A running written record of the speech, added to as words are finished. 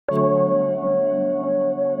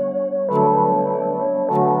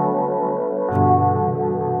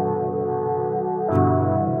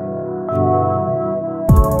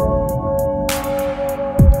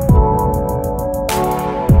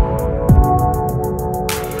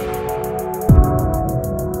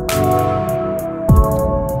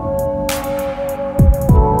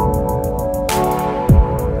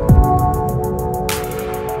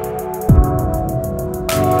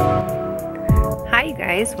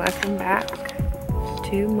welcome back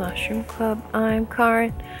to Mushroom Club. I'm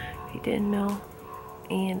Karin, if you didn't know,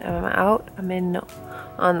 and I'm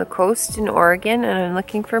on the coast in Oregon, and I'm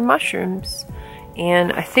looking for mushrooms.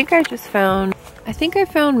 And I think I found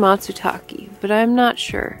matsutake, but I'm not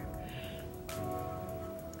sure.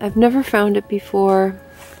 I've never found it before,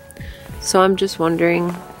 so I'm just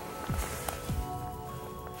wondering.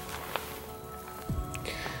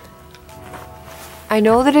 I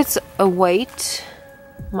know that it's a white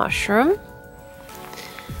mushroom.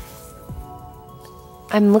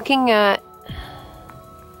 I'm looking at,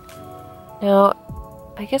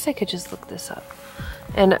 now I guess I could just look this up.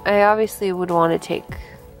 And I obviously would want to take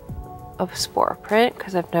a spore print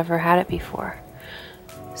because I've never had it before.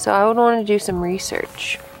 So I would want to do some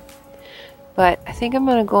research. But I think I'm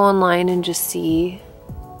going to go online and just see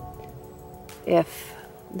if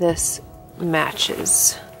this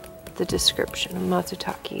matches the description of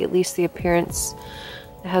matsutake, at least the appearance.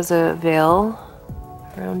 It has a veil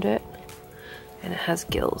around it and it has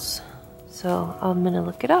gills. So I'm gonna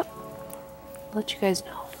look it up, let you guys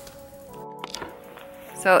know.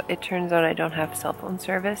 So it turns out I don't have cell phone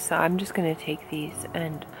service, so I'm just gonna take these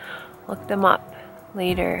and look them up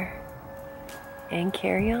later and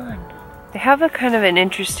carry on. They have a kind of an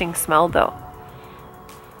interesting smell though.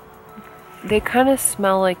 They kind of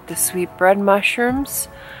smell like the sweetbread mushrooms.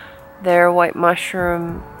 They're white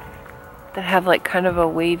mushroom that have like kind of a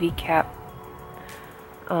wavy cap.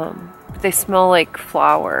 They smell like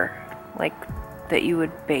flour, like that you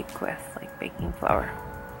would bake with, like baking flour.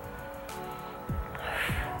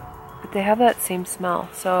 But they have that same smell,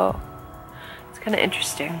 so it's kind of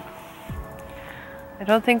interesting. I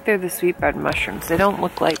don't think they're the sweetbread mushrooms. They don't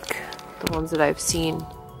look like the ones that I've seen,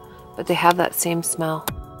 but they have that same smell.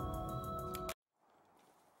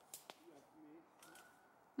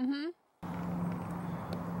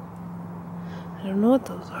 I don't know what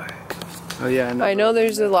those are. Oh yeah, I know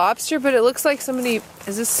there's a lobster, but it looks like somebody,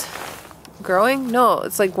 is this growing? No,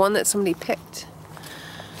 it's like one that somebody picked.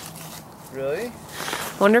 Really?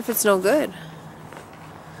 Wonder if it's no good.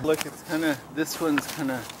 Look, it's this one's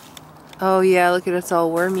Oh yeah, look at it, it's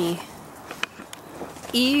all wormy.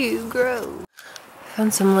 Ew, gross.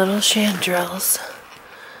 Found some little chanterelles.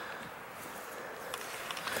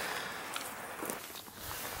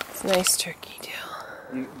 It's a nice turkey tail.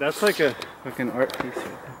 That's like an art piece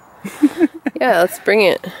right there. Yeah, let's bring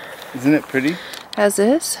it. Isn't it pretty? As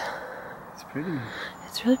is. It's pretty.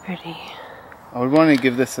 It's really pretty. I would want to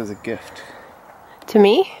give this as a gift. To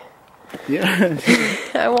me? Yeah.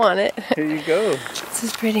 I want it. Here you go. This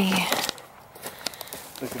is pretty.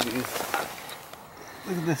 Look at these.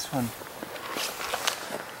 Look at this one.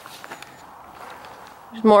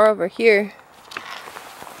 There's more over here.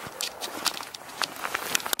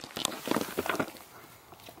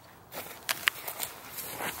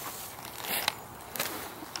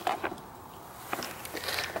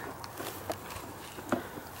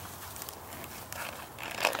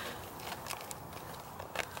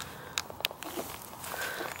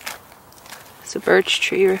 It's a birch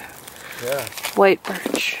tree. Yeah. White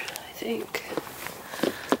birch, I think.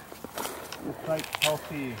 It's like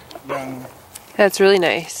healthy, young. That's really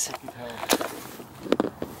nice.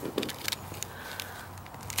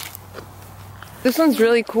 This one's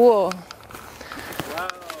really cool. Wow.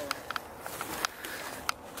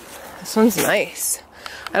 This one's nice.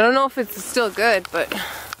 I don't know if it's still good, but.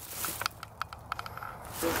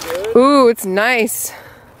 Still good? Ooh, it's nice.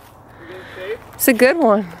 It's a good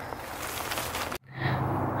one.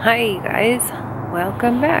 Hi guys,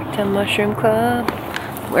 welcome back to Mushroom Club.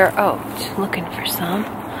 We're out looking for some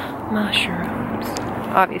mushrooms.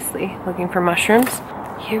 Obviously, looking for mushrooms.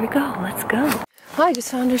 Here we go, let's go. Oh, I just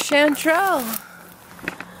found a chanterelle.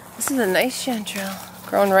 This is a nice chanterelle,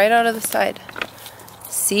 growing right out of the side.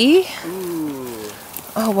 See? Ooh.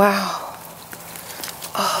 Oh wow.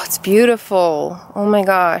 Oh, it's beautiful. Oh my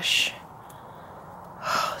gosh.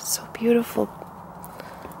 Oh, it's so beautiful.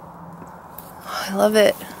 Oh, I love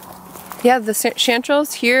it. Yeah, the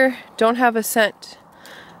chanterelles here don't have a scent.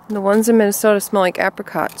 And the ones in Minnesota smell like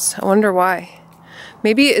apricots. I wonder why.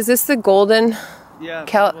 Maybe, is this the golden? Yeah,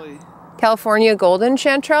 probably. California golden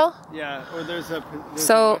chanterelle? Yeah, or there's a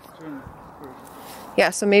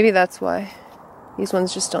yeah, so maybe that's why. These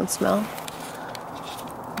ones just don't smell.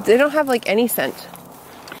 They don't have like any scent.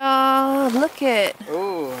 Oh, look it.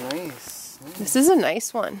 Oh, nice. This is a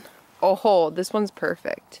nice one. Oh, this one's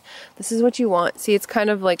perfect. This is what you want. See, it's kind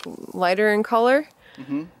of like lighter in color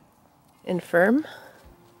and firm.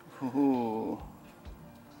 Ooh.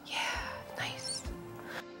 Yeah, nice.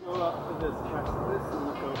 Go up to this precipice and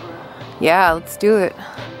look over. Yeah, let's do it.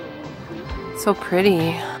 So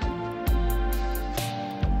pretty.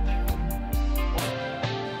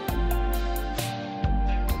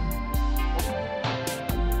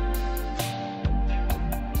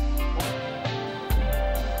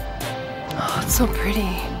 So pretty.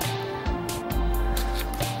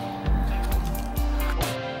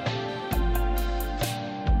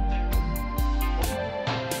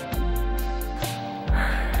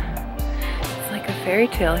 It's like a fairy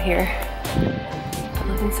tale here. I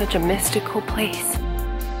live in such a mystical place.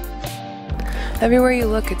 Everywhere you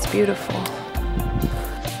look, it's beautiful.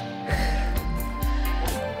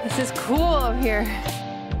 This is cool up here.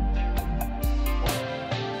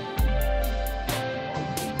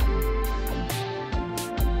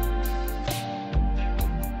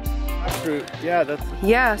 Yeah, that's...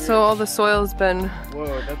 Yeah, so all the soil's been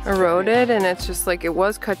that's eroded, and it's just like it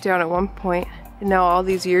was cut down at one point, and now all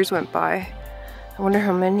these years went by. I wonder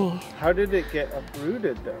how many. How did it get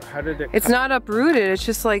uprooted though? How did it... It's not uprooted, it's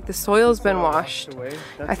just like the soil's been washed.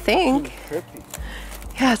 I think. Trippy.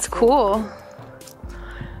 Yeah, it's cool.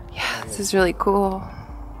 Yeah, this is really cool.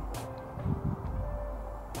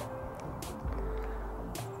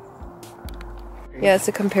 Yeah, it's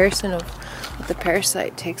a comparison of what the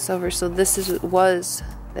parasite takes over. So this was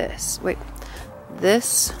this. Wait,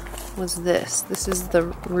 this was this. This is the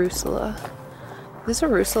Rusula. Is this a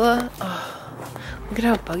Rusula? Oh. Look at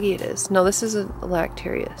how buggy it is. No, this is a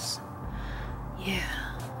Lactarius. Yeah.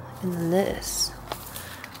 And then this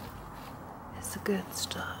is the good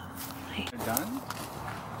stuff. Right. Done?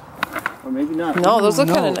 Or maybe not. No, those look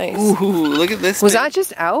kind of nice. Ooh, look at this. Was that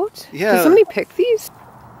just out? Yeah. Did somebody pick these?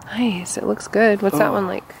 Nice. It looks good. What's that one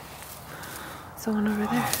like? What's the one over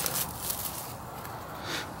there?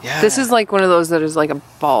 Yeah. This is like one of those that is like a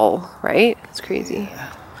ball, right? It's crazy.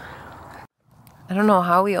 Yeah. I don't know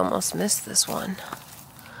how we almost missed this one.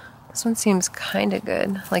 This one seems kind of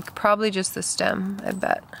good. Like probably just the stem, I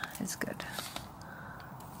bet, is good.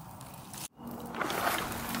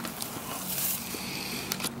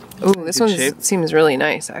 Ooh, this one seems really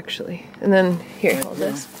nice actually. And then here, hold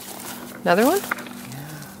this. Another one? Yeah.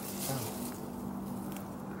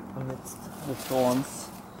 Oh. And it's the thorns.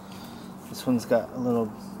 This one's got a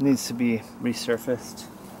little, needs to be resurfaced.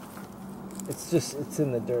 It's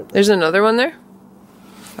in the dirt. There's another one there?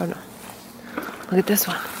 Oh no. Look at this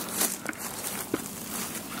one.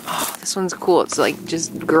 Oh, this one's cool. It's like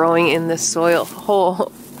just growing in the soil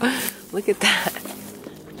hole. Look at that.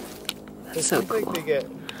 That's so cool. Like they get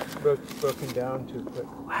broken down too quick.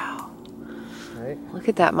 Wow. Right? Look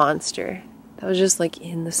at that monster. That was just like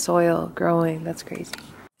in the soil growing. That's crazy.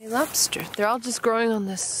 Hey, lobster. They're all just growing on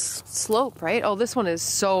this slope, right? Oh, this one is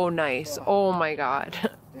so nice. Oh my god.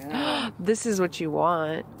 Yeah. This is what you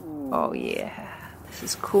want. Ooh. Oh yeah. This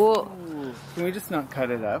is cool. Ooh. Can we just not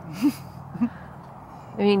cut it up?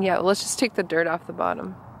 I mean, yeah, let's just take the dirt off the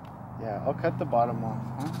bottom. Yeah, I'll cut the bottom off,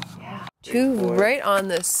 huh? Yeah. Two right on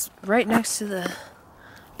this, right next to the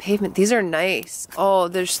pavement. These are nice. Oh,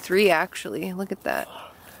 there's three actually. Look at that.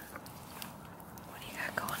 What do you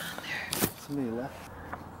got going on there? Somebody left.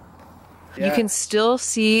 Yeah. You can still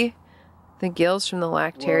see the gills from the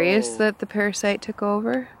Lactarius that the parasite took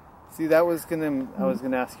over. See, that was I was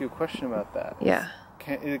gonna ask you a question about that. Yeah.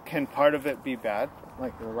 Can part of it be bad,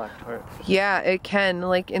 like the Lactarius? Yeah, it can.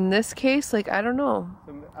 Like in this case, like I don't know.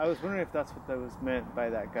 I was wondering if that's what that was meant by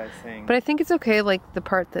that guy saying. But I think it's okay. Like the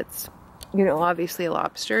part that's, you know, obviously a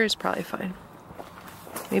lobster is probably fine.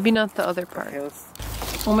 Maybe not the other part. Okay,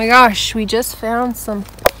 oh my gosh, we just found some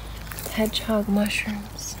hedgehog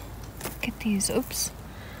mushrooms. Look at these. Oops.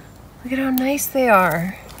 Look at how nice they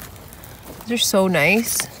are. These are so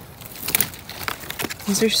nice.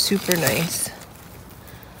 These are super nice.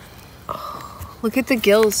 Oh, look at the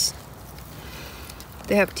gills.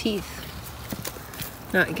 They have teeth,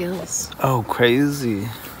 not gills. Oh, crazy.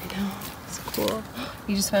 I know. It's cool.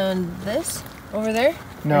 You just found this over there?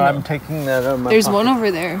 No, I'm taking that out of my There's pocket. one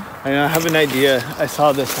over there. I know, I have an idea. I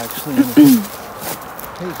saw this actually. Hey,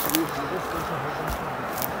 should we have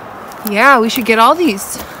this? Yeah, we should get all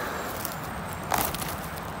these.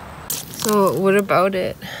 So what about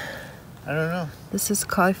it? I don't know. This is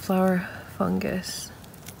cauliflower fungus.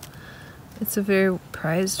 It's a very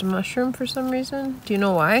prized mushroom for some reason. Do you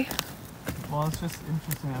know why? Well, it's just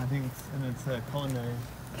interesting. I think it's a culinary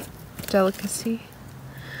delicacy.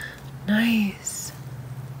 Nice.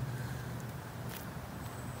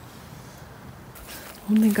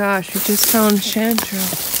 Oh my gosh, we just found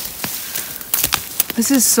chanterelle. This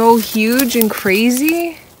is so huge and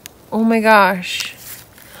crazy. Oh my gosh.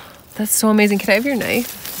 That's so amazing. Can I have your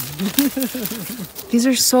knife? These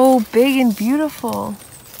are so big and beautiful.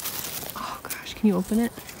 Oh gosh, can you open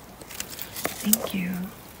it? Thank you.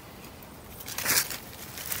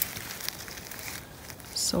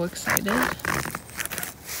 So excited.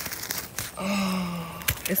 Oh,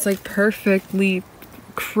 it's like perfectly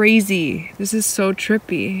crazy. This is so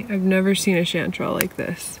trippy. I've never seen a chanterelle like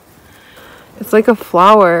this. It's like a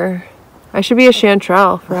flower. I should be a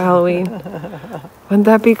chanterelle for Halloween. Wouldn't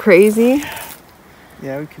that be crazy?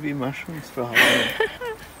 Yeah, we could be mushrooms for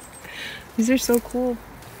Halloween. These are so cool.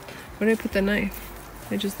 Where did I put the knife?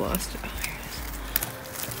 I just lost it. Oh, here it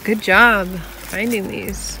is. Good job finding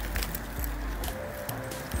these.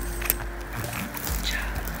 Good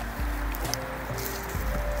job.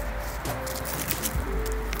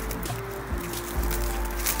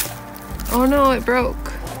 Oh no, it broke.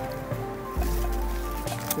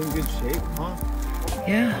 It's in good shape, huh?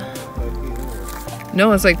 Yeah.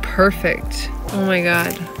 No, it's like perfect. Oh my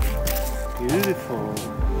god. Beautiful.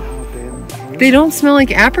 Wow, babe. They don't smell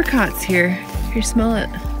like apricots here. Here, smell it.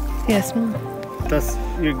 Yeah, smell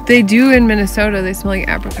it. They do in Minnesota. They smell like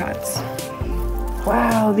apricots.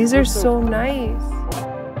 Wow, these are so nice.